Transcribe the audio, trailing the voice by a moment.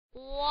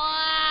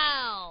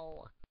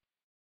Wow!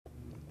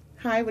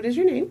 Hi, what is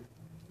your name?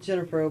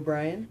 Jennifer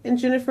O'Brien. And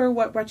Jennifer,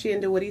 what brought you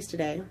into Woody's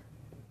today?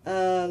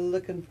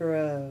 Looking for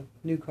a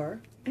new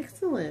car.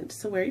 Excellent.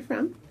 So where are you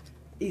from?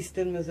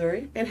 Easton,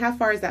 Missouri. And how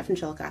far is that from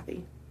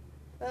Chillicothe?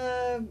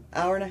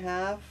 Hour and a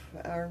half,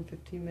 hour and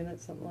 15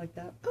 minutes, something like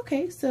that.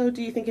 Okay, so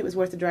do you think it was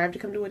worth the drive to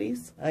come to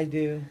Woody's? I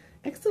do.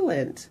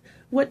 Excellent.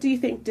 What do you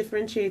think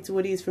differentiates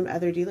Woody's from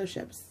other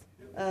dealerships?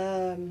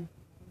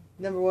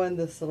 Number one,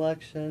 the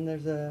selection.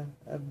 There's a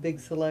big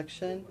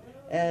selection.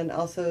 And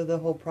also the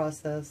whole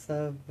process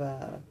of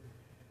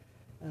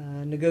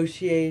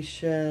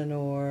negotiation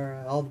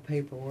or all the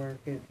paperwork.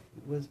 It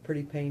was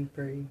pretty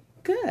pain-free.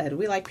 Good.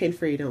 We like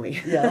pain-free, don't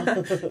we?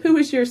 Yeah. Who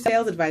was your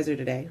sales advisor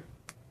today?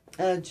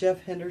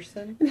 Jeff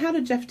Henderson. And how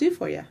did Jeff do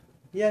for you?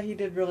 Yeah, he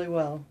did really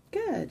well.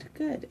 Good,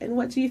 good. And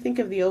what do you think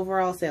of the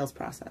overall sales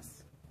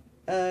process?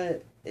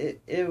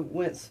 It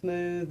went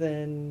smooth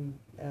and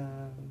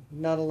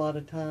not a lot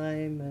of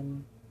time,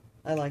 and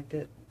I liked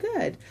it.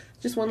 Good.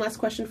 Just one last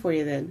question for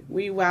you then.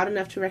 Were you wowed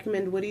enough to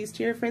recommend Woody's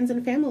to your friends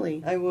and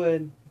family? I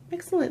would.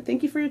 Excellent.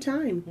 Thank you for your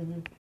time. Mm-hmm.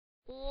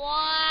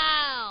 Wow!